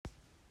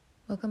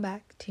Welcome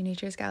back to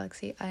Nature's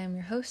Galaxy. I am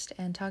your host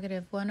and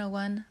talkative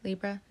 101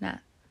 Libra Nat.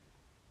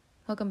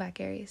 Welcome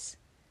back, Aries.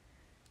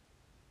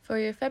 For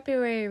your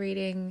February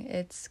reading,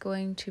 it's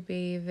going to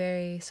be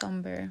very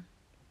somber.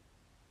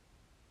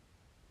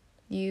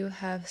 You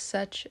have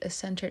such a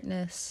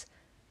centeredness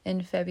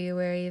in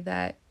February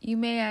that you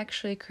may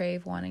actually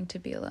crave wanting to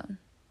be alone.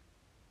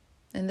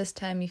 And this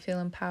time you feel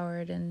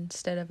empowered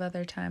instead of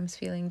other times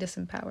feeling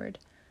disempowered.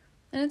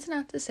 And it's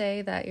not to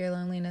say that your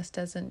loneliness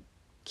doesn't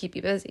keep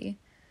you busy.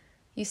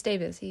 You stay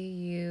busy,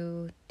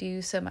 you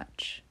do so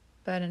much.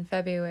 But in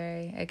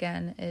February,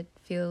 again, it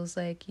feels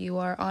like you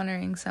are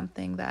honoring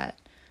something that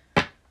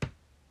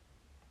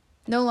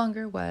no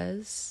longer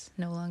was,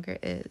 no longer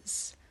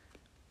is.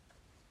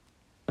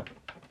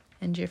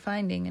 And you're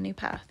finding a new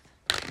path.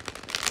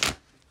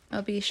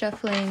 I'll be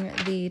shuffling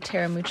the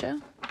Tarot Mucho.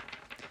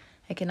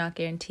 I cannot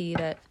guarantee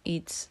that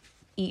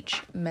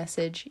each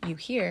message you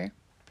hear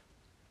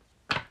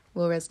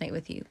will resonate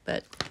with you,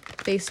 but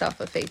based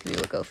off of faith, we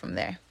will go from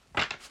there.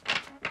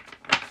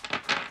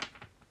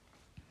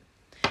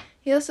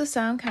 You also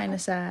sound kind of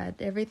sad.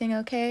 Everything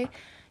okay?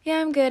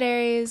 Yeah, I'm good,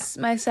 Aries.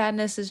 My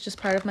sadness is just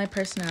part of my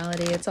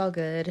personality. It's all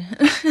good.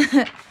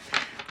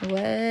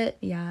 What?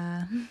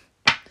 Yeah.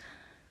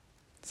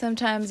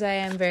 Sometimes I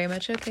am very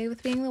much okay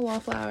with being the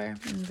wallflower.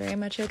 I'm very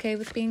much okay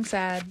with being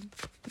sad.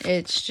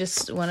 It's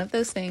just one of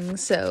those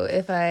things. So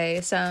if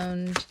I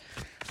sound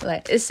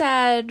like it's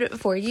sad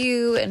for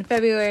you in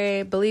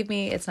February, believe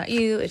me, it's not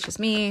you. It's just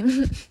me.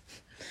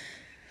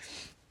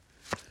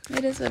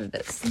 It is what it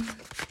is.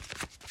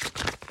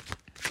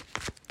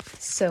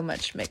 So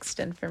much mixed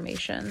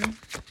information.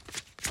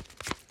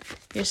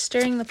 You're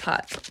stirring the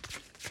pot.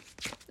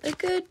 A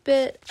good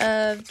bit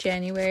of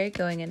January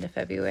going into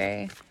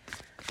February,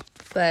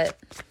 but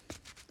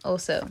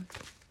also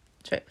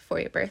it's right before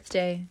your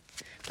birthday.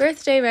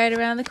 Birthday right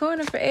around the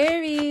corner for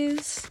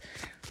Aries.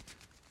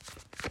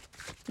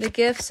 The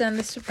gifts and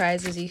the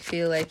surprises you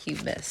feel like you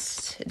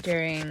missed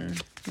during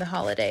the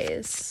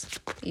holidays,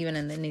 even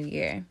in the new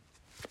year.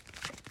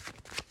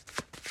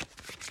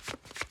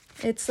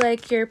 It's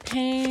like your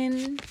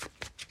pain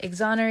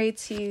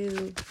exonerates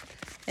you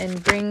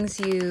and brings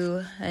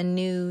you a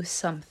new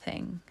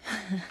something.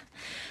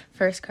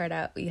 First card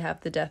out, we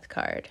have the Death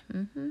card.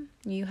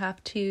 You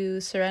have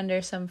to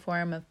surrender some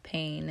form of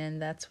pain,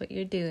 and that's what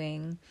you're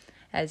doing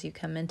as you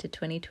come into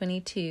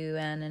 2022,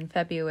 and in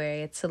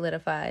February it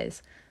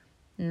solidifies.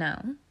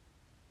 Now,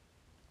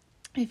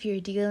 if you're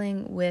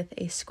dealing with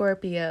a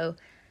Scorpio,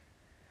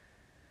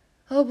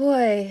 oh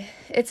boy,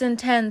 it's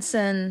intense,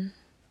 and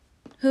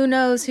who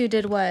knows who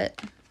did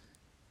what.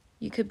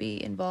 You could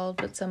be involved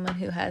with someone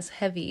who has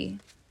heavy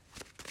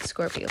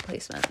Scorpio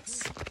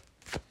placements.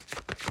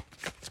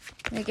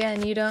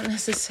 Again, you don't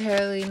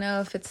necessarily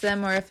know if it's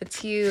them or if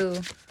it's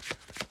you.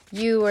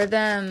 You or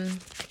them,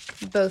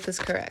 both is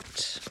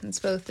correct. It's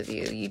both of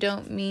you. You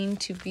don't mean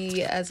to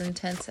be as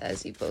intense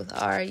as you both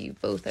are. You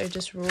both are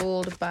just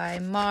ruled by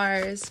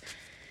Mars.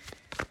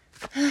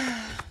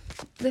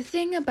 The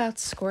thing about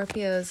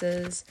Scorpios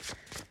is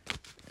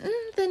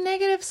the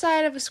negative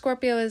side of a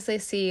Scorpio is they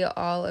see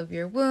all of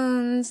your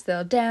wounds,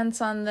 they'll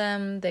dance on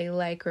them, they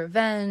like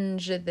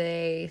revenge,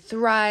 they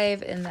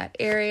thrive in that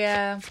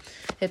area.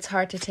 It's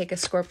hard to take a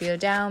Scorpio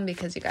down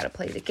because you got to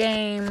play the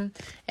game.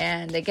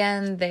 And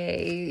again,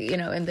 they,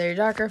 in their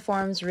darker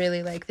forms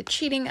really like the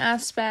cheating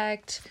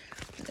aspect.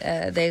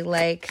 They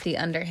like the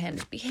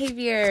underhanded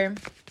behavior.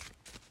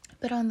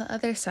 But on the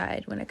other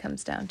side, when it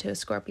comes down to a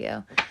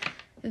Scorpio,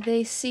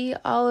 they see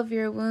all of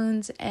your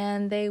wounds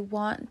and they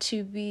want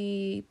to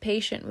be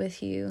patient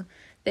with you.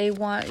 They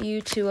want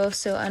you to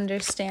also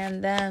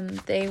understand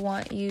them. They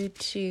want you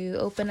to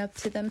open up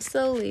to them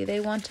slowly. They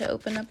want to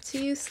open up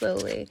to you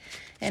slowly.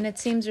 And it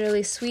seems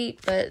really sweet,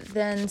 but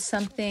then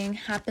something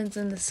happens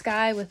in the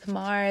sky with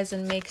Mars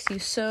and makes you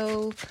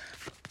so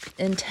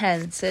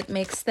intense. It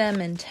makes them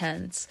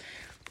intense.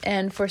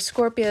 And for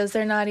Scorpios,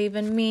 they're not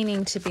even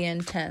meaning to be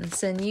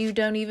intense. And you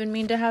don't even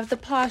mean to have the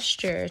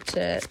posture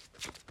to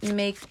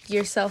make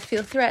yourself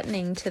feel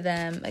threatening to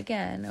them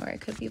again. Or it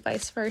could be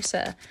vice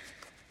versa.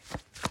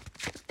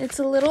 It's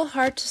a little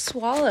hard to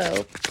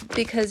swallow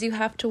because you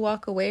have to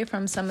walk away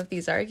from some of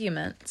these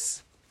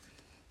arguments.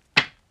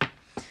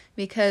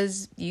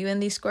 Because you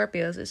and these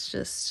Scorpios, it's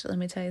just, let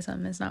me tell you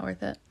something, it's not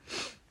worth it.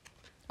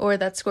 Or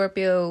that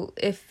Scorpio,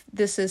 if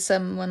this is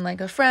someone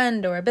like a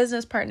friend or a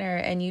business partner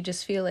and you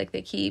just feel like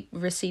they keep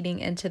receding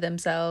into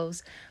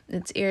themselves,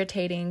 it's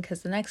irritating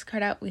because the next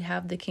card out, we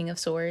have the King of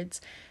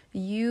Swords.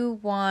 You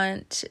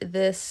want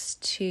this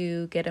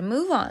to get a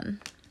move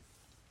on.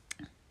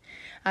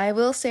 I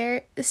will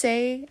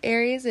say,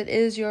 Aries, it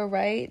is your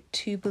right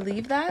to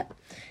believe that.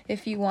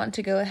 If you want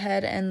to go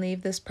ahead and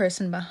leave this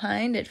person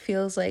behind, it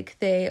feels like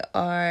they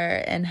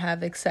are and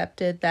have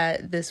accepted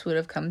that this would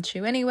have come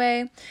true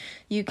anyway.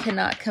 You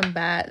cannot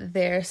combat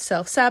their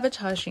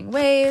self-sabotaging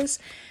ways.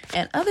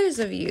 And others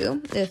of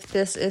you, if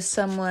this is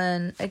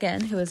someone,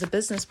 again, who is a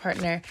business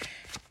partner,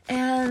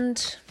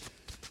 and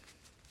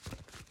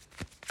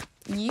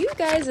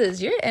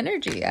your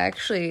energy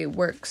actually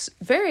works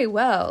very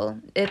well.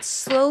 It's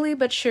slowly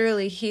but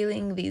surely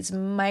healing these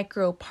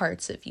micro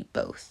parts of you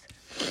both.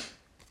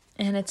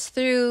 And it's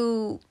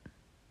through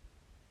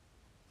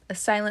a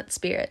silent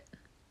spirit.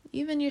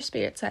 Even your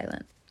spirit's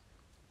silent.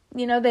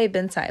 They've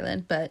been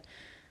silent, but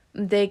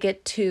they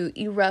get to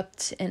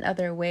erupt in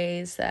other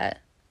ways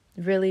that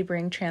really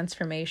bring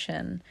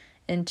transformation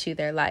into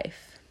their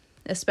life,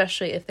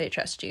 especially if they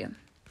trust you.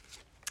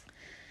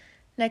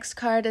 Next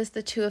card is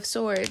the Two of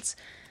Swords.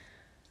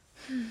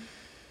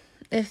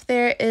 If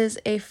there is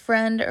a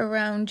friend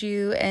around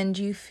you and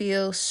you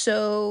feel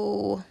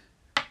so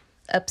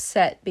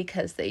upset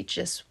because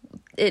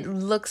it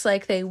looks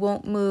like they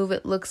won't move,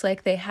 it looks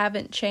like they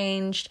haven't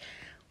changed.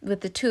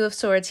 With the Two of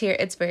Swords here,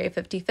 it's very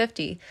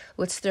 50-50.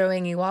 What's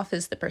throwing you off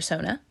is the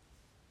persona.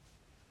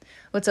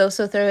 What's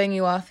also throwing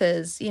you off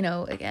is,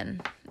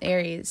 again,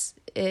 Aries,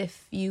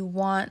 if you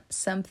want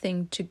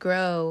something to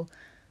grow,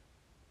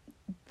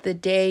 the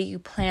day you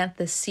plant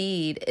the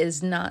seed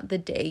is not the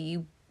day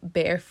you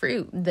bear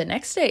fruit. The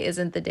next day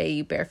isn't the day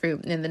you bear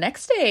fruit. And the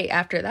next day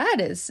after that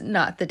is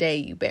not the day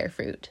you bear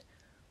fruit.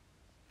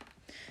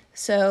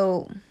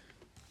 So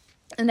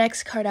the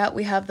next card out,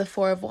 we have the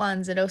Four of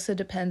Wands. It also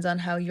depends on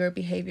how your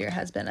behavior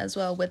has been as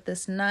well, with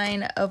this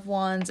Nine of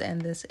Wands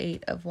and this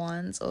Eight of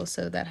Wands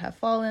also that have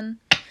fallen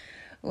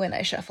when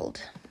I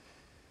shuffled.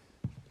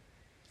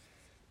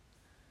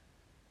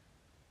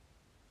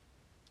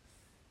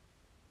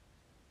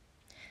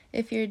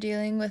 If you're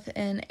dealing with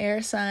an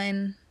air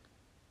sign,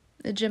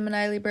 a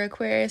Gemini, Libra,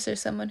 Aquarius, or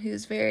someone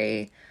who's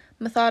very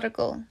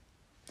methodical,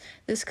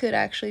 this could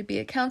actually be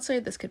a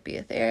counselor. This could be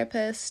a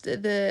therapist.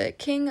 The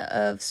King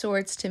of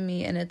Swords to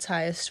me in its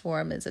highest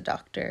form is a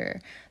doctor,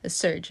 a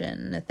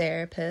surgeon, a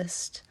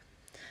therapist.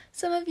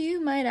 Some of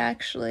you might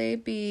actually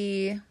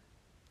be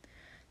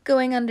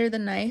going under the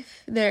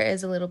knife. There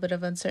is a little bit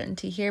of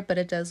uncertainty here, but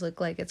it does look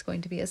like it's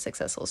going to be a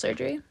successful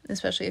surgery,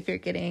 especially if you're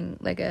getting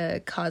like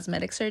a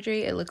cosmetic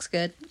surgery. It looks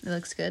good. It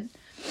looks good.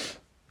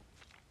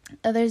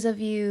 Others of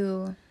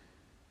you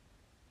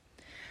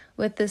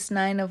with this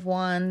Nine of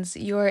Wands,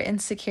 your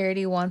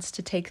insecurity wants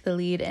to take the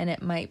lead, and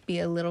it might be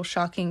a little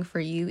shocking for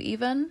you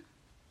even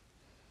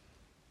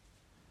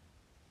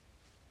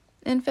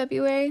in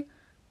February.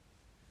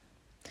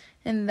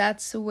 And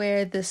that's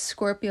where this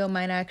Scorpio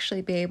might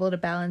actually be able to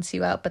balance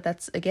you out. But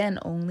that's, again,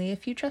 only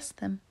if you trust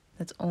them.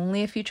 That's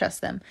only if you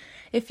trust them.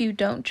 If you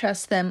don't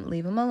trust them,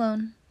 leave them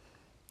alone.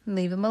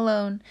 Leave them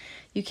alone.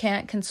 You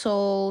can't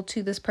console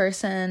to this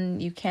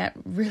person. You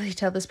can't really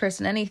tell this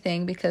person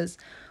anything, because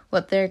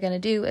what they're going to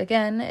do,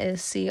 again,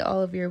 is see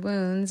all of your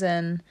wounds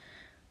and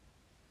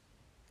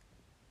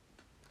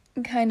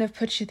kind of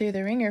put you through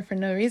the ringer for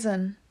no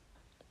reason.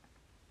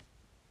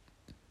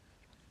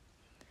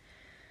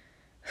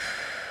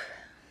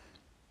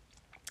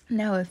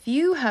 Now, if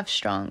you have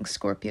strong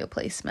Scorpio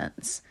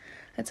placements,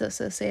 let's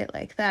also say it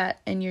like that,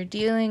 and you're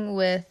dealing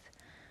with,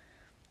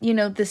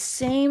 the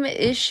same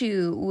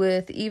issue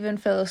with even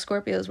fellow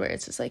Scorpios, where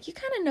it's just like, you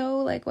kind of know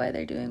like why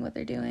they're doing what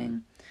they're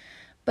doing.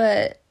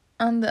 But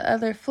on the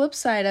other flip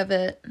side of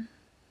it,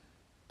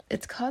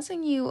 it's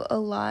causing you a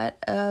lot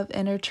of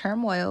inner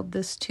turmoil,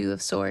 this Two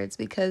of Swords,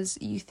 because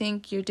you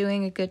think you're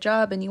doing a good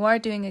job, and you are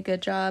doing a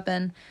good job,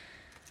 and,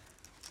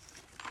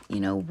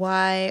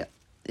 why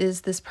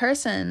is this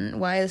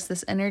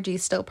energy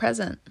still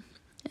present?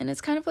 And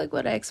it's kind of like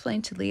what I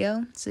explained to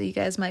Leo. So you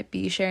guys might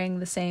be sharing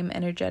the same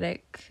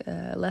energetic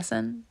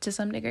lesson to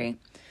some degree.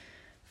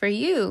 For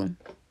you,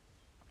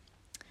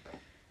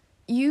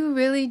 you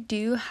really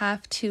do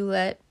have to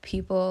let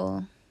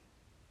people,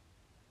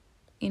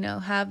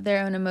 have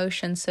their own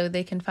emotions so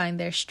they can find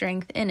their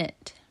strength in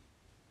it.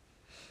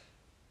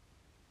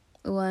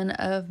 One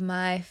of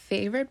my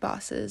favorite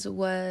bosses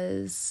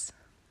was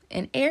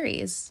an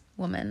Aries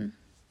woman.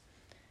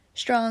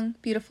 Strong,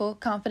 beautiful,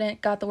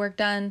 confident, got the work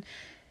done,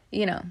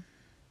 all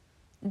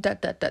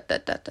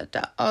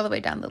the way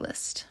down the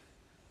list.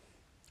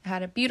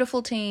 Had a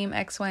beautiful team,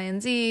 X, Y,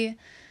 and Z,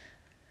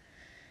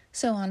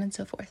 so on and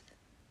so forth.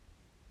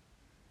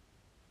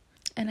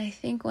 And I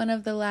think one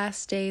of the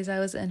last days I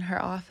was in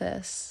her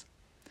office,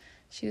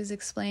 she was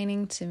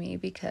explaining to me,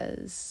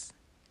 because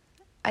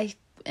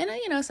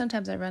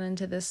sometimes I run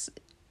into this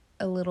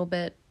a little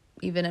bit,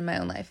 even in my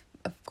own life.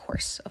 Of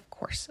course.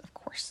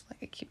 Like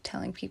I keep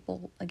telling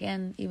people,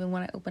 again, even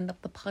when I opened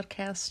up the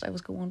podcast, I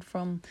was going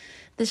from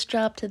this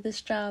job to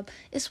this job.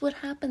 It's what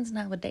happens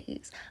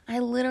nowadays. I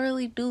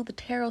literally do the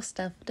tarot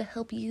stuff to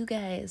help you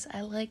guys.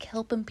 I like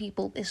helping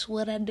people. It's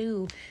what I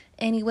do.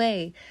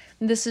 Anyway,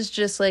 this is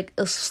just like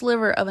a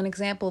sliver of an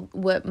example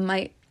what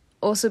might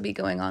also be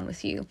going on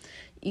with you.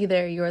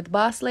 Either you're the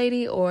boss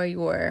lady or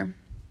you're,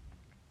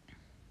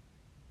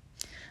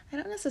 I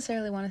don't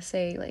necessarily want to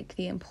say like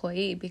the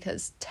employee,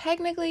 because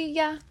technically,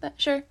 yeah,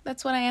 sure,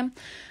 that's what I am,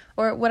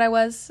 or what I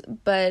was.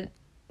 But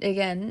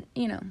again,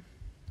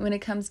 when it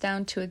comes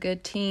down to a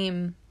good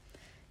team,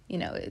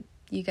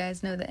 you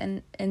guys know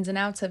the ins and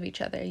outs of each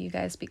other. You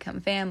guys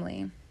become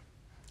family.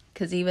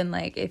 Because even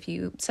like if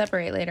you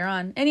separate later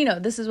on,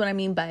 and this is what I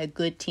mean by a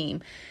good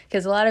team.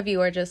 Because a lot of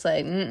you are just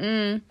like,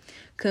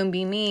 couldn't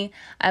be me.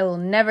 I will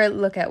never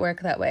look at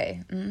work that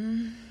way.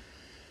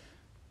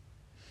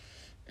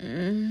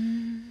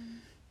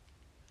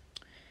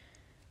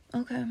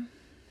 Okay.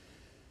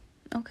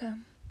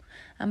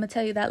 I'm going to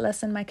tell you that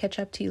lesson might catch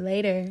up to you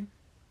later,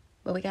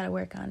 but we got to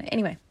work on it.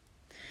 Anyway,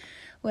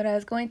 what I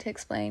was going to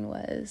explain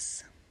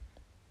was,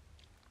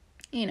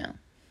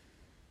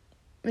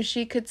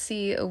 she could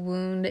see a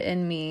wound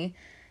in me.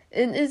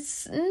 And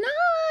it's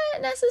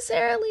not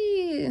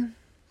necessarily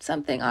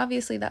something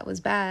obviously that was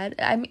bad.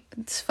 I mean,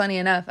 it's funny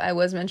enough, I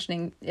was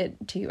mentioning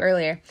it to you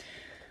earlier,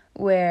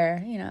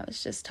 where, I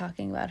was just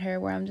talking about her,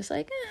 where I'm just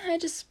like, I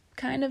just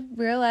kind of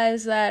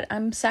realized that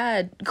I'm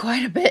sad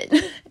quite a bit.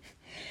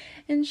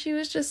 And she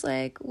was just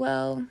like,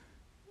 well,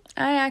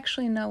 I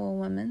actually know a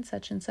woman,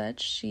 such and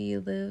such. She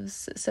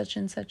lives such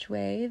and such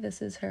way.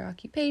 This is her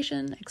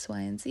occupation, X, Y,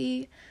 and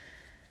Z.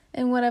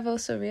 And what I've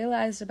also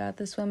realized about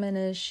this woman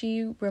is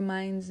she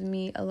reminds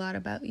me a lot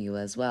about you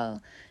as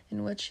well.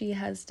 And what she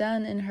has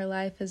done in her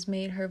life has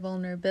made her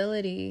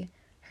vulnerability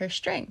her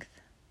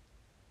strength.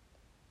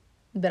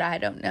 But I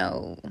don't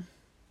know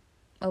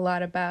a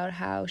lot about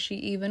how she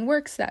even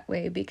works that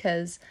way,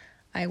 because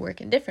I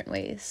work in different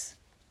ways.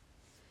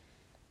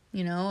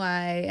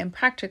 I am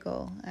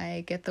practical.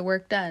 I get the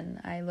work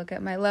done. I look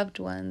at my loved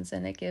ones,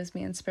 and it gives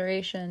me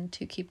inspiration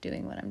to keep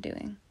doing what I'm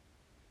doing.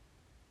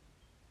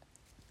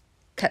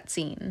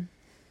 Cutscene.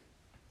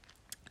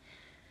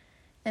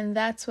 And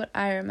that's what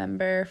I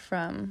remember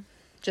from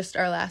just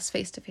our last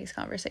face-to-face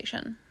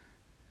conversation.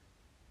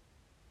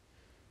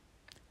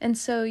 And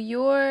so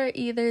you're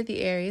either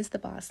the Aries, the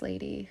boss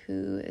lady,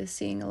 who is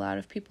seeing a lot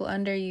of people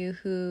under you,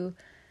 who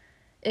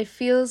it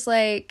feels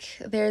like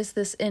there's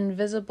this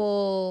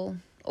invisible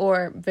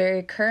or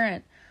very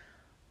current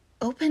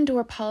open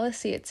door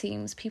policy, it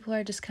seems. People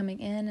are just coming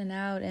in and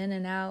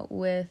out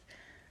with,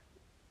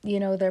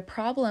 their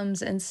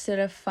problems, instead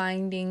of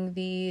finding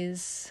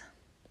these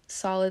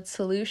solid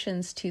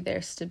solutions to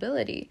their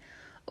stability.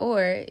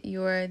 Or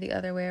you're the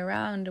other way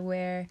around,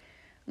 where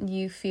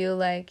you feel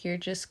like you're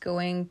just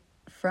going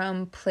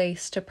from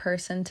place to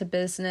person to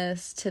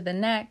business to the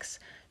next,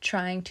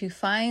 trying to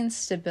find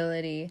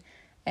stability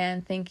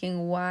and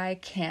thinking, why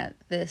can't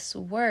this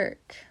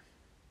work?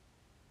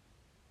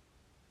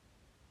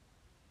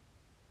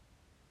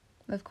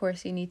 Of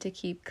course, you need to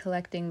keep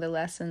collecting the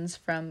lessons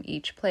from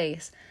each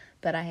place.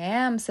 But I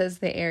am, says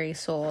the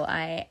Aries soul,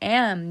 I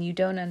am. You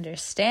don't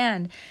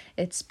understand.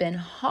 It's been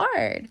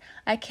hard.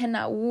 I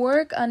cannot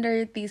work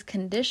under these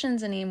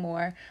conditions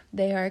anymore.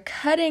 They are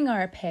cutting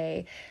our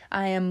pay.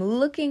 I am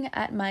looking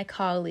at my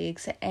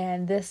colleagues,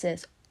 and this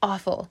is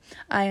awful.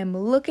 I am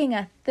looking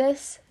at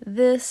this,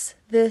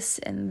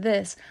 and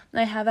this.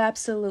 I have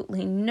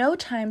absolutely no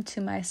time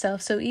to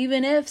myself. So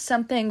even if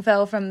something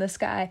fell from the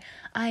sky,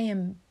 I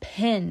am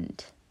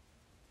pinned.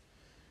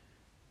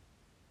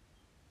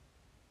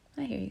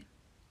 I hear you.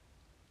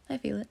 I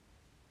feel it.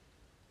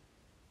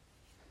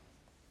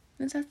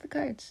 Let's ask the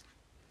cards.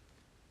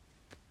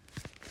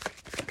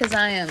 Because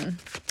I am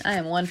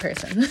one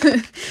person.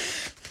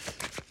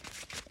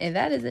 If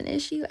that is an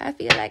issue, I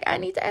feel like I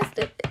need to ask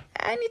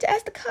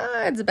the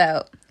cards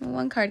about.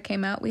 One card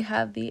came out. We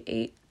have the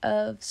 8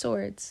 of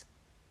Swords.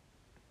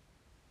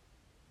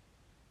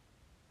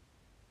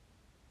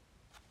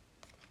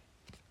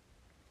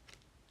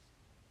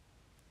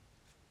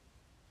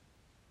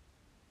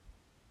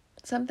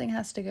 Something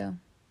has to go.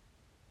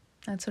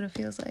 That's what it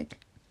feels like.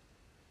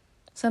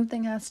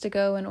 Something has to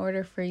go in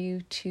order for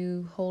you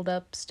to hold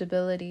up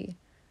stability.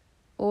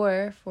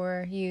 Or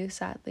for you,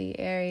 sadly,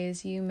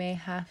 Aries, you may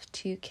have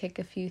to kick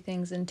a few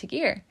things into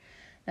gear.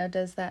 Now,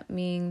 does that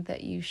mean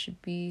that you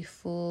should be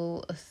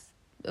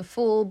a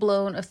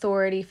full-blown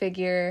authority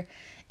figure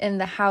in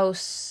the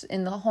house,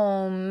 in the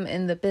home,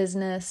 in the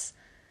business?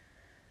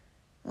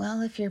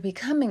 Well, if you're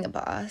becoming a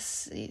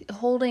boss,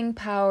 holding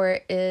power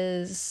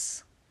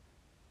is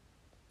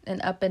an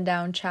up and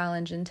down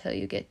challenge until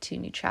you get to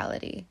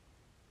neutrality.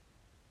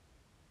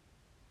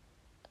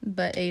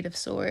 But 8 of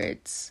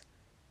Swords,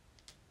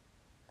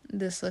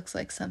 this looks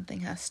like something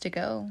has to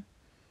go.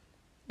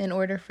 In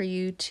order for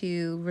you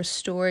to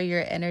restore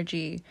your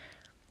energy,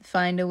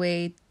 find a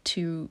way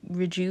to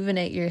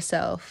rejuvenate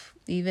yourself,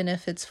 even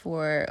if it's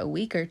for a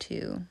week or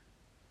two.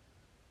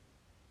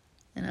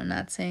 And I'm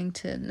not saying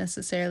to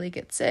necessarily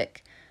get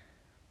sick,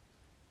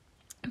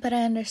 but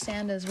I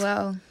understand as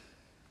well.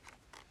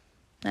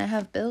 I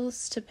have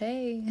bills to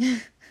pay.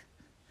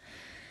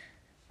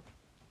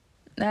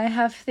 I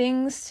have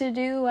things to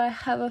do. I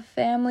have a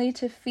family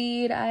to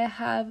feed. I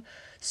have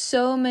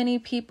so many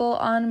people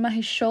on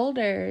my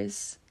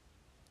shoulders.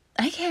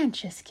 I can't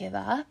just give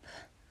up.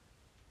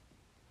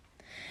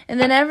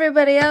 And then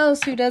everybody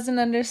else who doesn't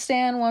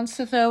understand wants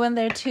to throw in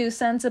their 2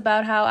 cents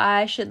about how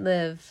I should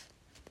live.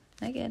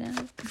 I get it.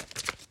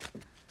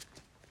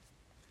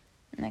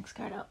 Next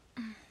card out.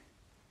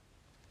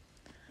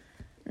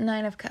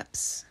 9 of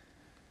Cups.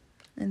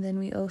 And then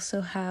we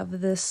also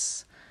have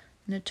this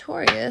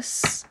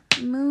notorious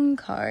Moon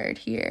card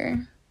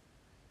here.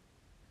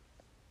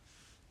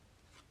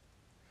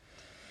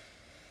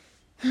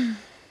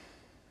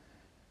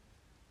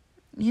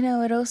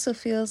 It also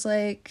feels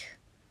like,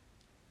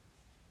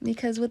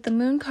 because with the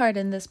moon card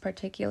in this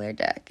particular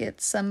deck,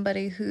 it's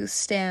somebody who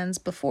stands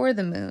before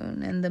the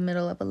moon in the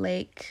middle of a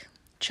lake,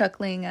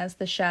 chuckling as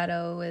the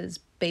shadow is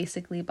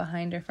basically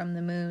behind her from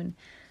the moon.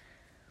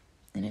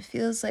 And it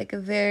feels like a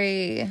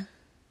very,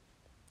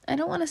 I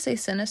don't want to say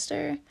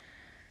sinister,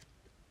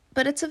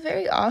 but it's a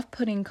very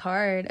off-putting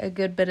card a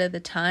good bit of the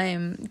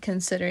time,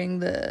 considering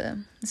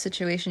the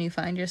situation you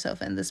find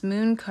yourself in. This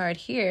moon card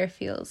here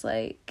feels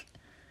like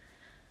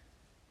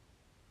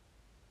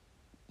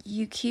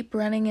you keep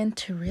running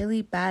into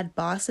really bad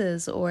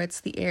bosses, or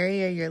it's the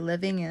area you're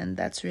living in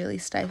that's really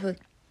stifling.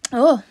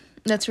 Oh,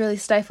 that's really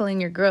stifling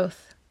your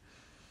growth.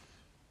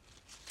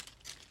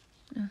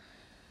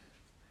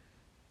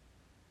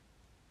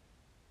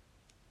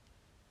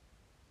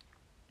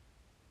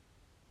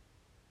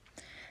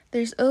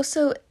 There's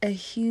also a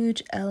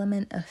huge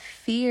element of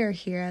fear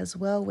here as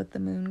well with the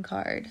moon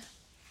card.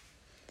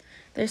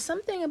 There's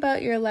something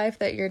about your life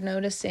that you're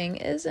noticing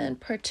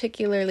isn't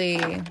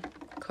particularly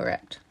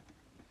correct.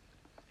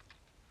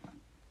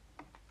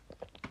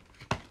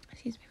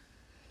 Excuse me.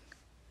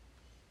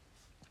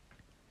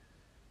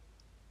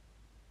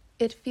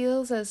 It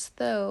feels as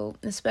though,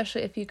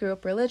 especially if you grew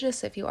up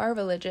religious, if you are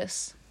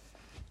religious,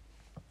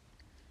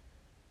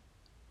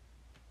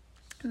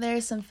 there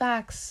are some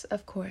facts,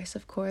 of course,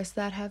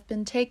 that have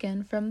been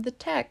taken from the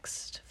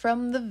text,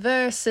 from the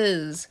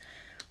verses.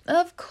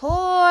 Of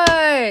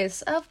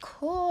course.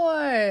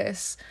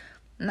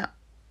 Now,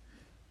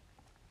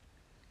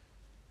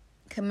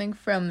 coming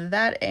from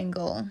that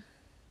angle,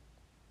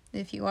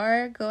 if you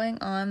are going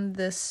on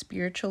this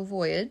spiritual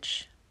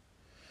voyage,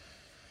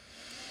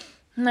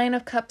 Nine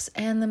of Cups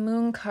and the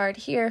Moon card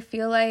here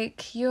feel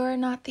like you're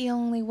not the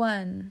only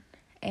one.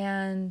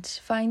 And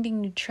finding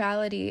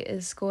neutrality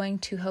is going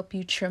to help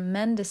you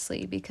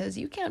tremendously, because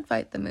you can't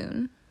fight the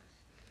moon.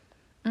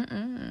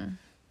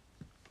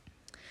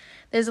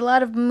 There's a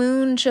lot of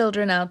moon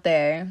children out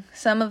there.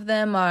 Some of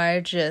them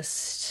are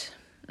just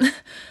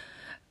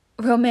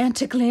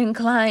romantically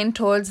inclined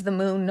towards the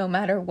moon no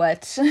matter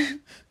what.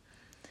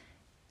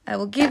 I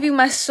will give you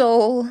my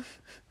soul.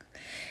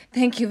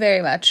 Thank you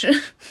very much.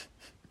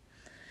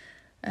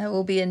 I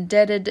will be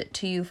indebted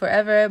to you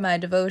forever. My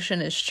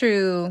devotion is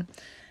true.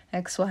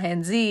 X, Y,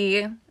 and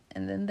Z.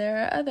 And then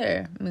there are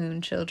other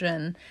moon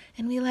children,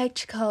 and we like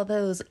to call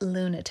those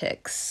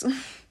lunatics.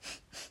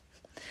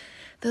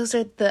 Those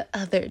are the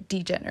other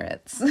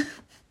degenerates.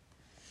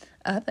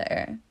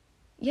 Other.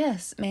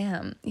 Yes,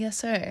 ma'am. Yes,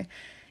 sir.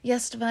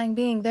 Yes, divine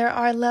being. There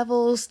are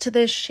levels to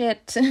this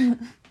shit.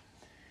 And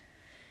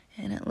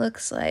it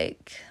looks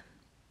like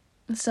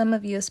some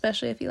of you,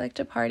 especially if you like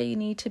to party,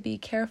 need to be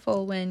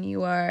careful when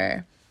you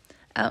are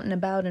out and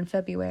about in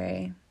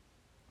February.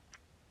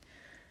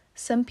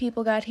 Some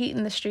people got heat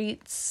in the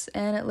streets,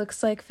 and it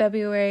looks like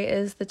February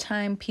is the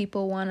time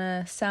people want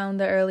to sound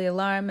the early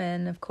alarm,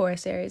 and of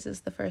course Aries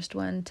is the first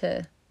one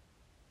to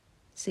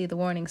see the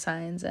warning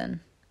signs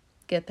and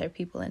get their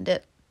people in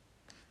dip.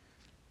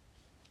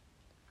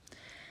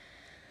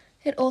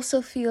 It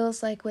also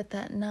feels like with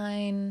that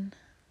Nine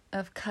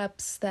of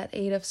Cups, that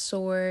Eight of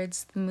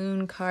Swords, the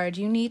Moon card,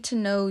 you need to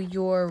know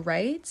your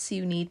rights,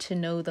 you need to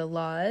know the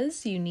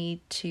laws, you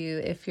need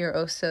to, if you're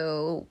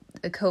also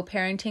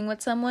co-parenting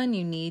with someone,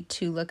 you need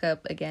to look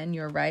up, again,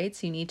 your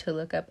rights, you need to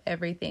look up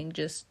everything,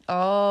 just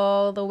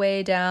all the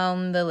way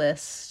down the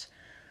list.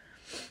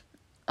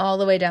 All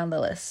the way down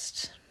the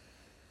list.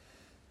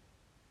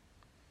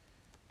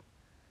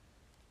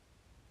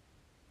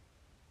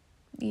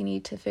 You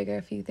need to figure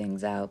a few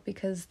things out,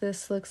 because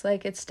this looks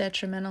like it's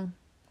detrimental.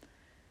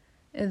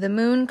 The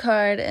Moon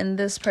card in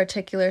this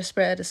particular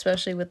spread,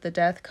 especially with the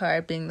Death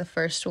card being the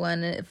first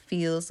one, it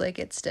feels like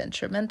it's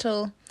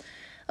detrimental.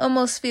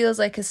 Almost feels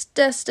like it's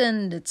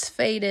destined, it's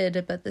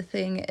fated, but the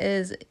thing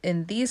is,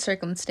 in these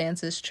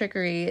circumstances,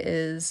 trickery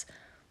is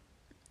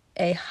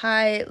a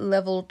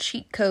high-level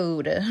cheat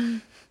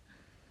code.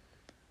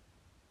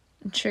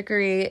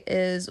 Trickery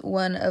is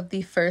one of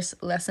the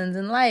first lessons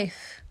in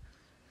life.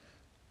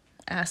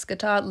 Ask a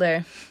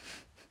toddler.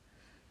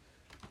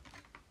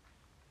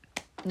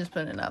 Just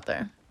putting it out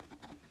there.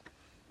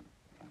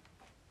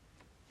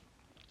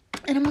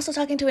 And I'm also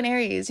talking to an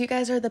Aries. You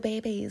guys are the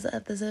babies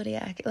of the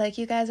zodiac. Like,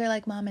 you guys are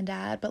like mom and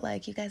dad, but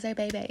like, you guys are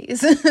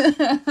babies.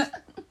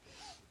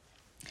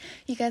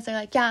 You guys are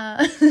like,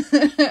 yeah.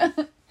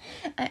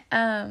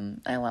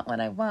 I want what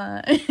I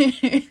want.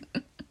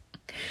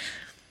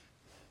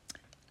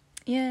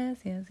 Yes.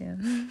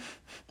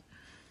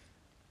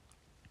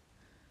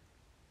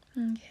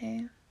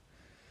 Okay.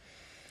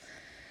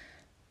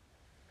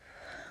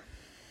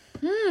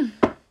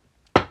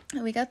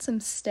 We got some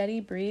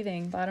steady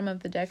breathing. Bottom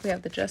of the deck, we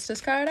have the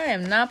Justice card. I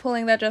am not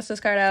pulling that Justice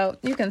card out.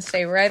 You can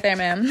stay right there,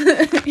 ma'am.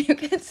 You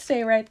can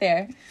stay right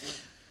there.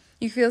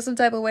 You feel some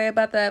type of way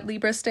about that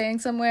Libra staying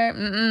somewhere?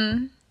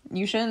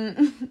 You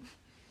shouldn't.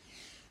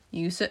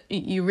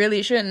 You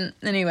really shouldn't.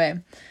 Anyway.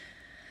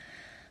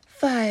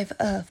 Five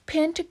of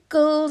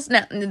Pentacles.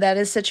 Now, that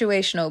is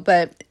situational,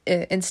 but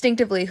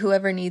instinctively,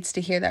 whoever needs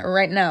to hear that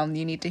right now,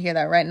 you need to hear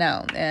that right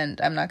now.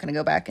 And I'm not going to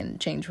go back and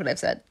change what I've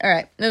said. All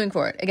right, moving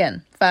forward.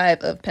 Again,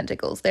 Five of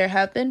Pentacles. There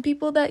have been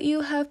people that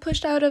you have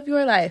pushed out of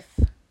your life.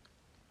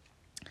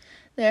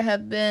 There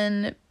have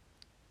been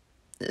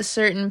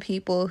certain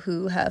people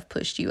who have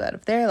pushed you out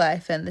of their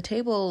life, and the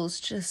tables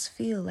just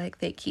feel like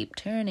they keep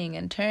turning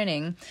and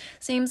turning.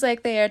 Seems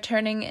like they are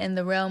turning in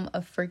the realm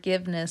of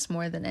forgiveness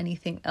more than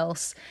anything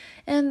else.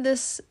 And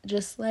this,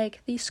 just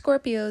like the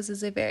Scorpios,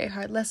 is a very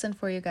hard lesson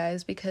for you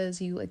guys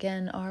because you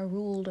again are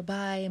ruled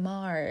by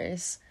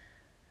Mars.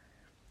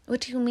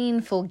 What do you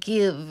mean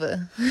forgive?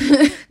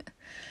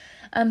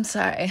 I'm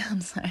sorry.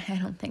 I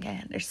don't think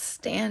I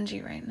understand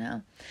you right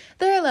now.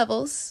 There are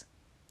levels.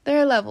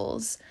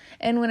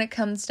 And when it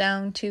comes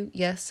down to,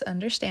 yes,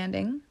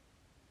 understanding,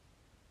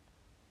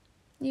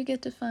 you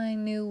get to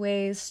find new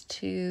ways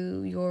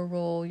to your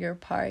role, your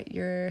part,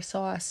 your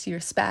sauce,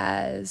 your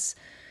spaz.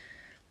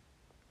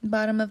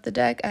 Bottom of the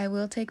deck, I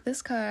will take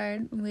this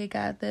card. We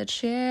got the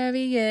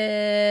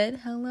Chariot.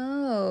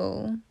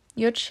 Hello.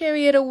 Your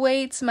chariot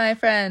awaits, my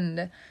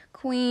friend.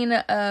 Queen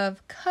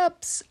of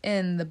Cups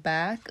in the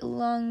back,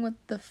 along with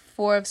the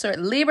Four of Swords.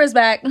 Libra's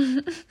back.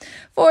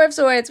 Four of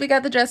Swords. We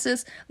got the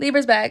Justice.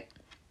 Libra's back.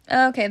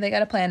 Okay, they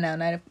got a plan now.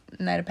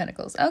 Knight of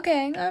Pentacles.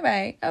 Okay, all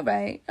right.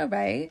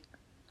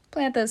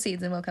 Plant those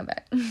seeds and we'll come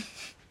back.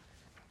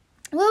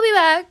 We'll be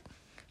back.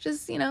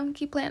 Just,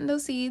 keep planting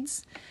those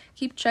seeds.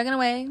 Keep chugging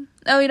away.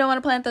 Oh, you don't want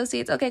to plant those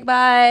seeds? Okay,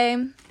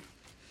 bye.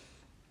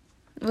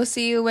 We'll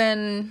see you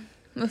when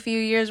a few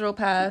years will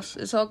pass.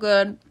 It's all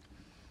good.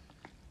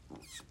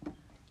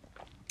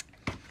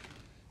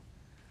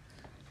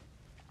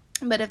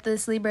 But if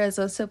this Libra is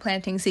also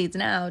planting seeds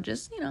now,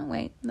 just,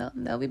 wait.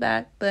 They'll be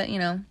back. But,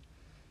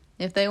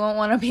 if they won't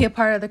want to be a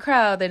part of the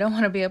crowd, they don't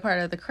want to be a part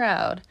of the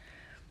crowd.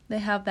 They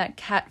have that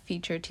cat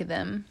feature to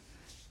them.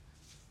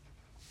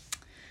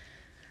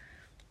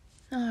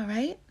 All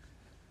right.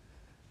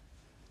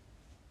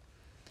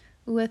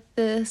 With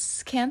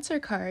this Cancer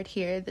card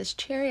here, this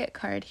Chariot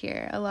card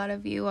here, a lot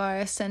of you are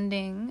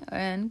ascending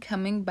and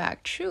coming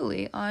back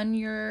truly on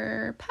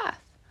your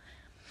path.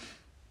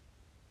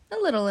 A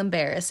little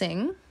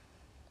embarrassing.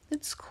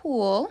 It's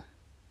cool.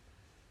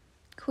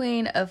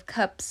 Queen of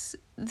Cups.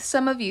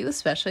 Some of you,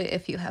 especially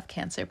if you have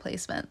Cancer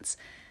placements,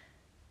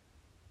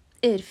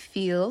 it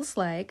feels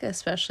like,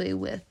 especially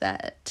with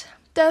that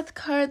Death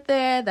card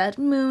there, that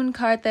Moon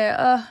card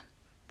there,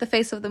 the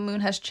face of the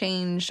moon has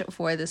changed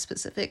for this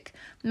specific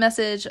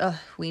message.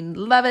 We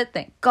love it.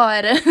 Thank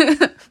God.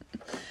 I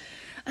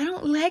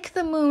don't like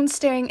the moon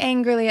staring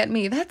angrily at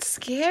me. That's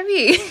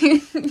scary.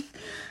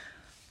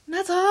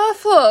 That's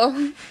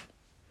awful.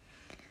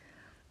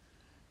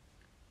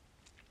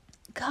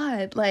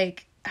 God,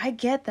 I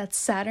get that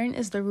Saturn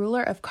is the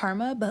ruler of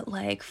karma, but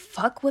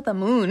fuck with the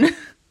moon.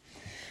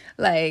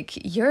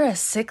 You're a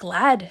sick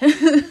lad.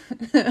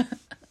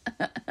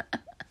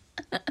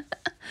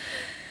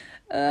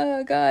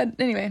 Oh, God.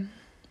 Anyway,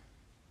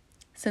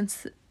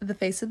 since the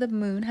face of the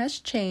moon has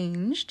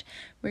changed,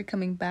 we're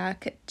coming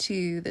back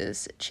to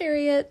this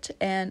Chariot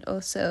and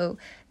also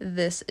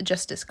this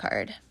Justice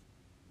card.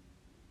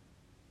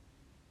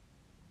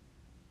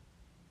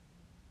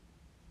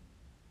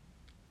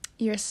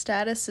 Your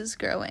status is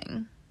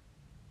growing.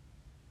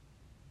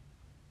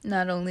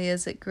 Not only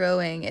is it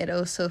growing, it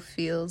also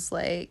feels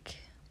like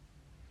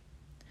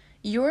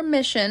your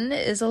mission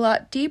is a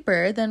lot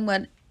deeper than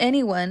what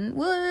anyone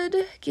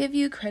would give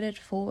you credit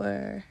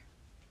for.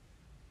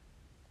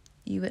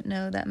 You would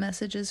know that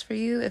message is for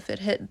you if it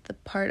hit the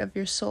part of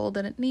your soul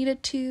that it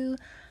needed to.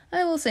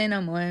 I will say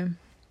no more.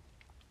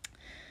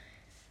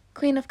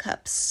 Queen of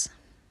Cups.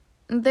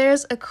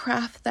 There's a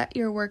craft that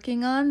you're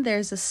working on.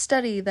 There's a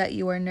study that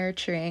you are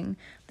nurturing.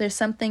 There's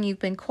something you've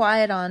been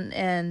quiet on,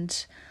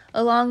 and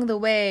along the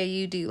way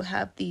you do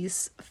have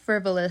these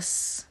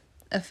frivolous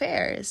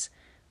affairs.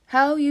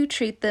 How you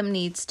treat them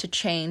needs to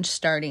change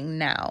starting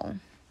now.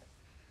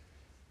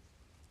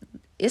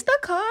 It's the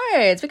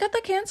cards. We got the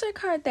Cancer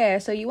card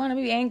there. So you want to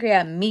be angry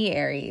at me,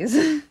 Aries.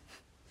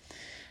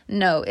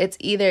 No, it's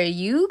either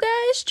you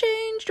guys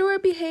changed your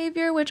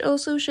behavior, which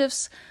also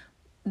shifts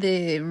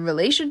the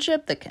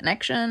relationship, the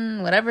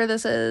connection, whatever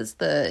this is,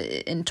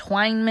 the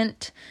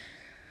entwinement,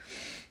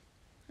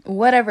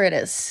 whatever it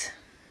is.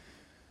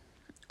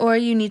 Or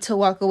you need to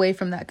walk away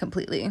from that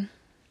completely.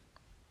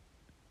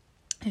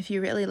 If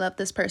you really love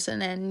this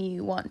person and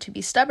you want to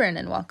be stubborn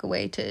and walk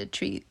away to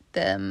treat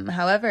them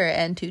however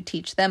and to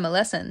teach them a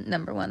lesson,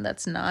 number one,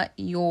 that's not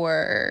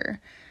your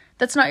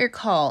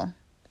call.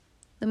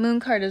 The Moon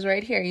card is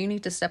right here. You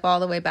need to step all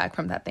the way back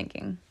from that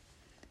thinking.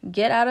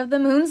 Get out of the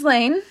moon's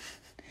lane.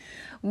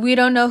 We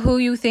don't know who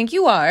you think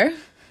you are,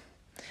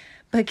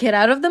 but get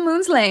out of the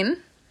moon's lane.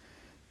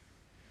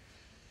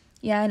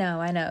 Yeah, I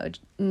know.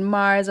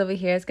 Mars over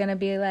here is going to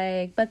be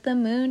like, but the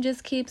moon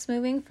just keeps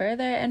moving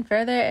further and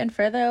further and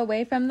further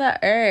away from the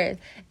earth.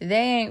 They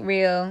ain't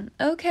real.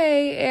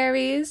 Okay,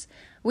 Aries.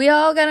 We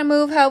all gotta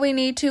move how we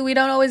need to. We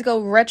don't always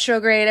go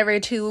retrograde every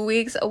 2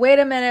 weeks. Wait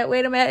a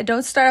minute.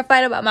 Don't start a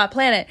fight about my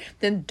planet.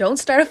 Then don't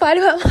start a fight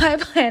about my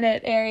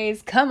planet,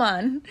 Aries. Come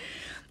on.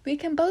 We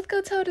can both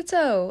go toe to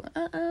toe.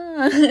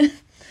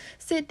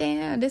 Sit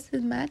down. This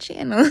is my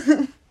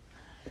channel.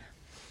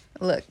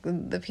 Look,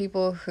 the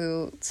people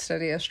who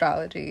study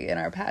astrology and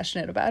are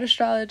passionate about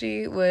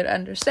astrology would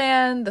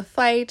understand the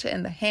fight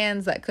and the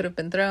hands that could have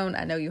been thrown.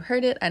 I know you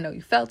heard it. I know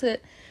you felt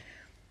it.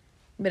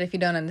 But if you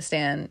don't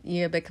understand,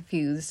 you're a bit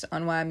confused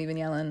on why I'm even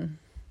yelling.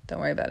 Don't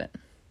worry about it.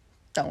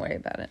 Don't worry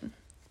about it.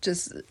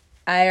 Just,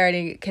 I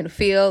already can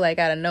feel like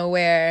out of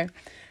nowhere,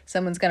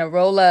 someone's going to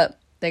roll up.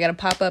 They're going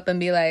to pop up and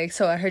be like,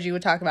 so I heard you were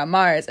talking about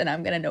Mars, and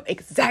I'm going to know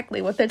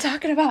exactly what they're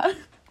talking about.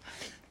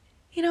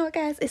 You know what,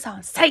 guys? It's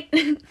on site.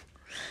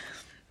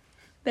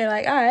 They're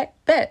like, all right,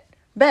 bet.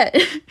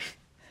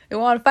 You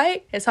want to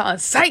fight? It's on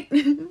site.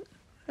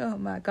 Oh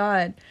my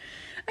God.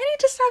 I need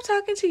to stop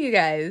talking to you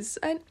guys.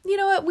 You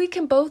know what? We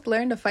can both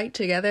learn to fight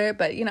together,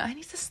 but I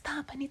need to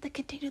stop. I need to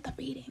continue the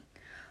reading.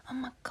 Oh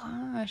my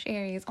gosh,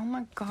 Aries. Oh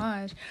my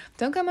gosh.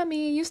 Don't come at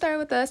me. You started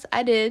with us.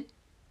 I did.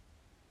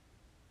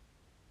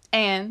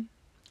 And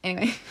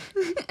anyway.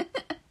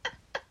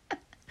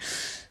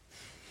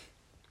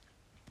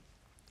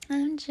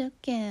 I'm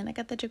joking. I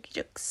got the jokey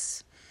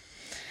jokes.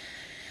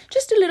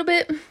 Just a little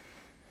bit.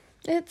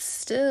 It's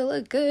still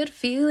a good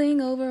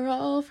feeling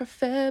overall for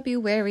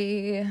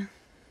February.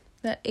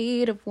 That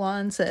 8 of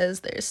Wands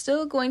says there's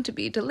still going to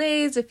be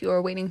delays if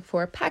you're waiting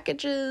for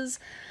packages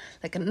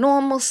like a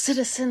normal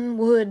citizen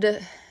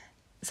would.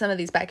 Some of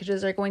these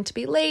packages are going to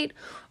be late,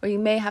 or you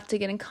may have to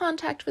get in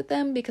contact with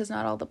them because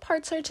not all the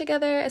parts are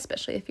together,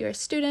 especially if you're a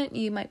student.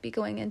 You might be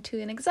going into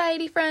an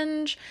anxiety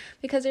fringe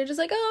because they're just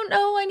like, oh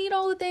no, I need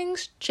all the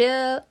things.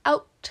 Chill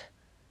out,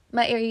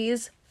 my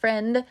Aries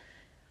friend.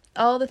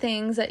 All the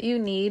things that you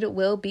need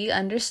will be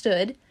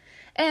understood.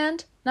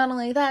 And not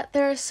only that,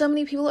 there are so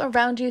many people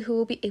around you who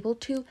will be able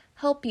to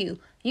help you.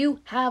 You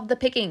have the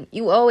picking.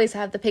 You always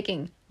have the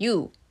picking.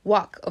 You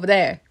walk over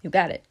there. You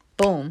got it.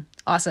 Boom.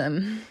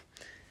 Awesome.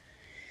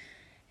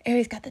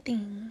 Aries got the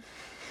thing.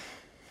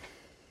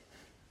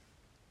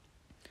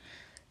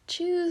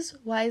 Choose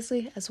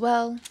wisely as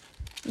well,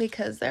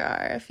 because there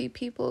are a few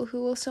people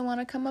who also want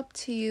to come up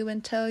to you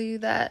and tell you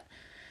that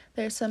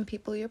there's some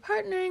people you're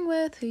partnering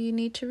with who you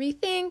need to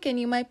rethink, and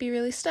you might be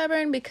really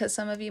stubborn because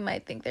some of you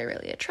might think they're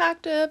really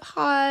attractive,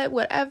 hot,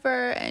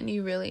 whatever, and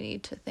you really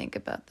need to think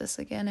about this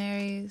again,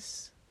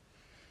 Aries.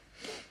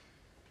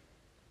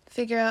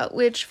 Figure out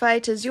which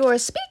fight is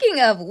yours.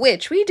 Speaking of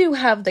which, we do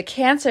have the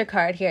Cancer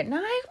card here.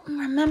 Now, I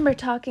remember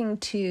talking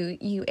to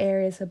you,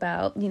 Aries,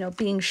 about,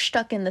 being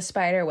stuck in the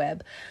spider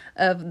web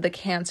of the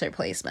Cancer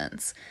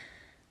placements.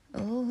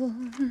 Oh.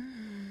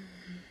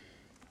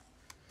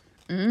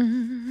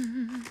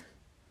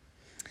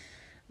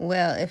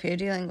 Well, if you're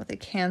dealing with a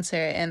Cancer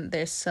and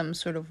there's some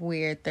sort of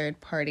weird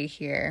third party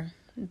here,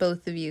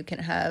 both of you can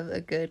have a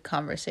good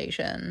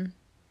conversation.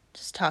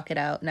 Just talk it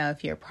out. Now,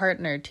 if you're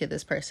partnered to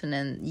this person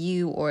and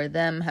you or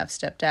them have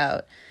stepped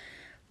out,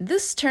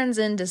 this turns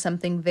into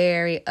something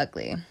very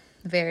ugly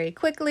very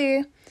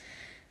quickly.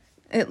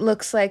 It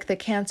looks like the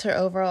Cancer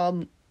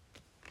overall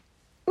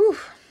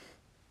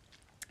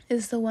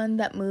is the one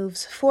that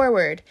moves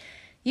forward.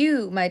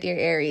 You, my dear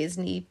Aries,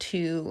 need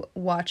to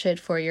watch it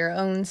for your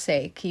own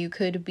sake. You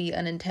could be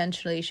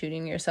unintentionally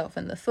shooting yourself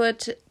in the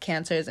foot.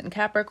 Cancers and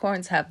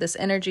Capricorns have this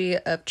energy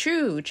of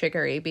true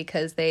trickery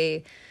because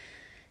they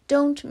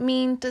don't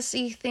mean to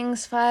see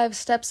things 5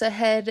 steps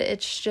ahead.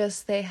 It's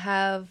just they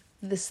have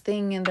this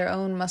thing in their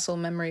own muscle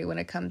memory when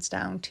it comes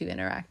down to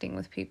interacting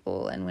with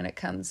people, and when it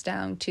comes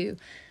down to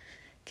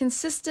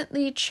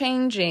consistently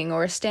changing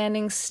or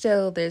standing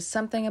still. There's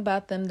something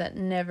about them that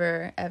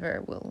never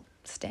ever will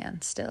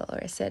stand still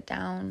or sit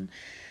down.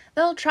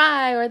 They'll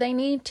try, or they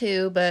need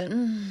to, but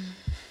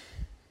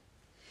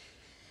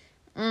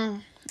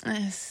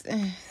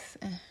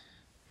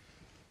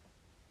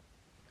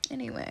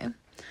anyway,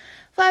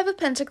 5 of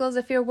Pentacles.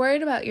 If you're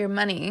worried about your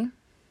money,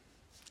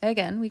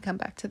 again, we come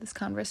back to this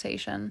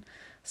conversation.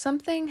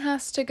 Something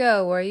has to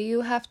go, or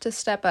you have to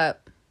step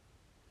up,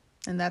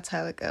 and that's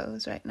how it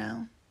goes right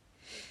now.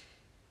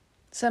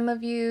 Some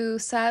of you,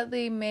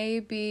 sadly, may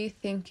be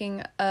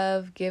thinking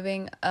of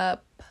giving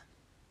up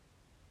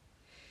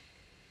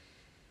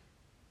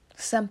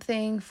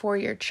something for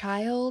your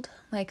child.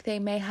 Like, they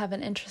may have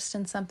an interest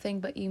in something,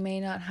 but you may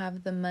not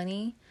have the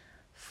money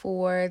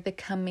for the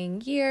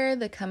coming year,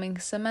 the coming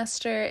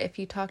semester. If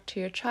you talk to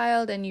your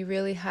child and you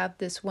really have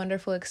this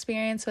wonderful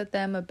experience with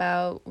them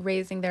about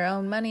raising their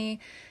own money,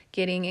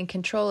 getting in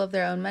control of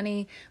their own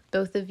money,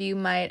 both of you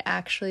might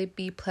actually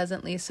be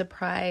pleasantly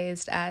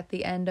surprised at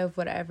the end of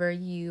whatever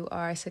you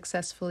are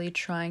successfully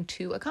trying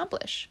to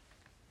accomplish.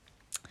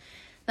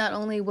 Not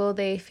only will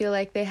they feel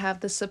like they have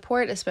the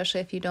support,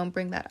 especially if you don't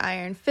bring that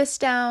iron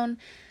fist down,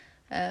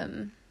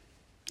 and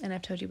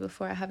I've told you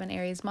before, I have an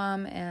Aries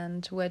mom,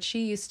 and what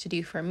she used to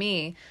do for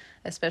me,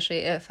 especially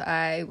if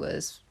I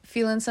was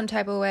feeling some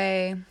type of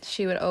way,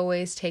 she would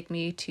always take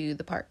me to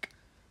the park.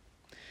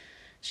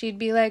 She'd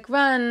be like,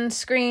 run,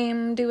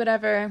 scream, do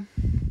whatever.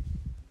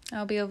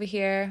 I'll be over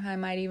here. I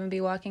might even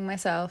be walking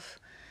myself.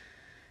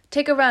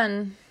 Take a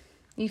run.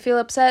 You feel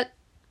upset?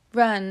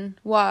 Run,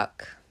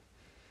 walk,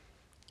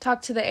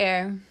 talk to the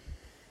air.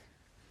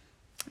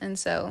 And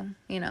so,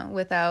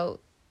 without,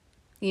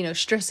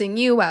 stressing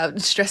you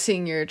out,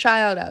 stressing your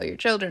child out, your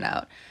children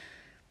out,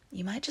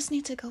 you might just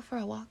need to go for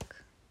a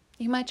walk.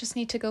 You might just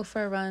need to go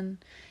for a run.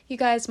 You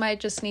guys might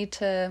just need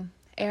to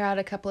air out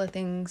a couple of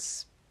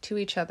things to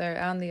each other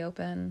out in the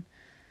open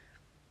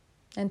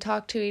and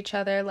talk to each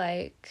other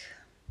like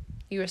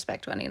you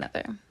respect one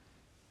another.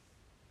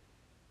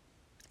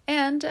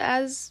 And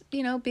as,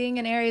 being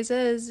an Aries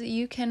is,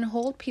 you can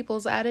hold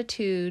people's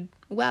attitude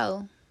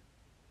well.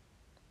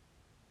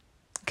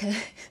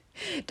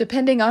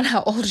 Depending on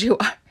how old you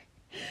are.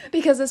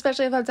 Because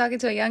especially if I'm talking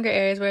to a younger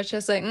Aries where it's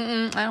just like,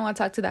 I don't want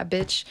to talk to that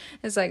bitch.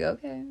 It's like,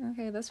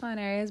 okay, that's fine,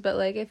 Aries. But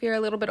like, if you're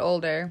a little bit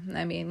older,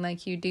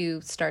 you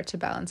do start to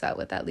balance out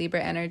with that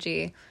Libra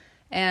energy.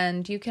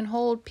 And you can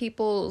hold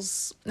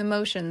people's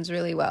emotions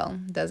really well.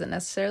 Doesn't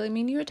necessarily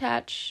mean you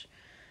attach.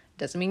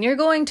 Doesn't mean you're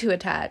going to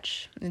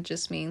attach. It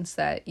just means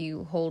that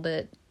you hold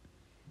it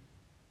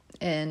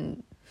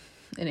in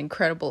an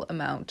incredible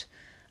amount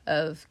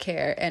of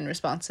care and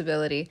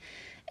responsibility.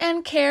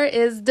 And care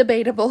is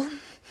debatable.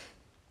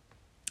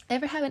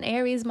 Ever have an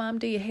Aries mom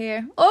do your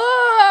hair?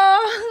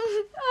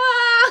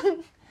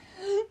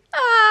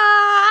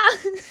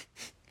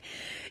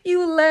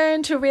 You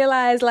learn to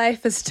realize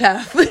life is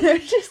tough.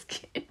 I'm just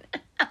kidding.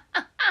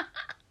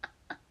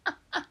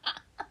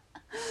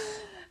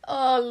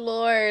 Oh,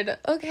 Lord.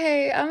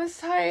 Okay, I'm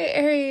sorry,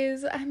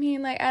 Aries. I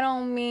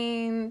don't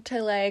mean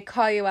to,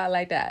 call you out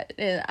like that.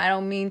 I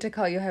don't mean to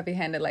call you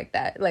heavy-handed like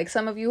that.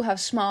 Some of you have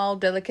small,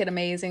 delicate,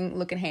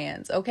 amazing-looking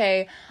hands,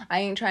 okay?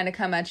 I ain't trying to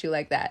come at you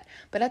like that.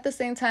 But at the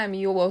same time,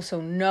 you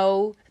also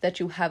know that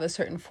you have a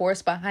certain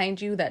force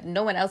behind you that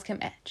no one else can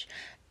match.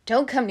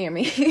 Don't come near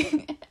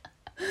me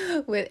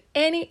with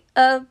any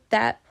of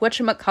that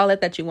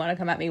whatchamacallit that you want to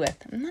come at me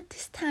with. Not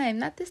this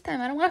time. I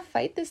don't want to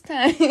fight this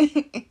time.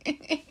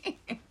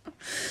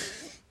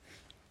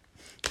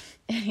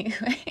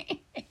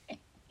 Anyway,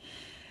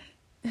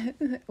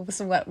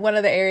 so one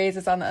of the Aries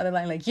is on the other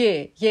line, like,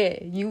 yeah,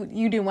 you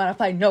didn't want to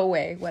fight, no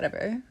way,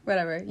 whatever,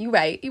 you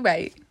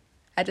right.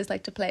 I just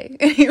like to play.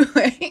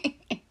 Anyway,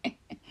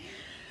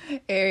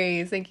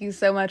 Aries, thank you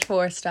so much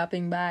for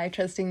stopping by,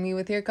 trusting me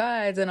with your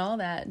cards and all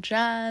that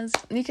jazz.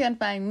 You can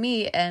find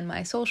me and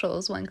my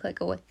socials one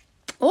click away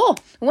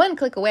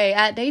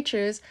at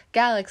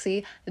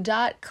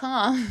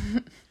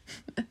naturesgalaxy.com.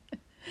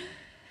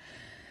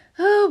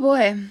 Oh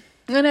boy.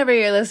 Whenever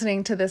you're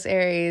listening to this,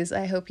 Aries,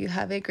 I hope you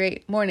have a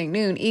great morning,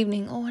 noon,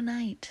 evening, or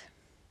night.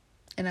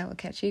 And I will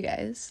catch you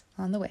guys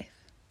on the wave.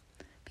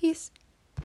 Peace.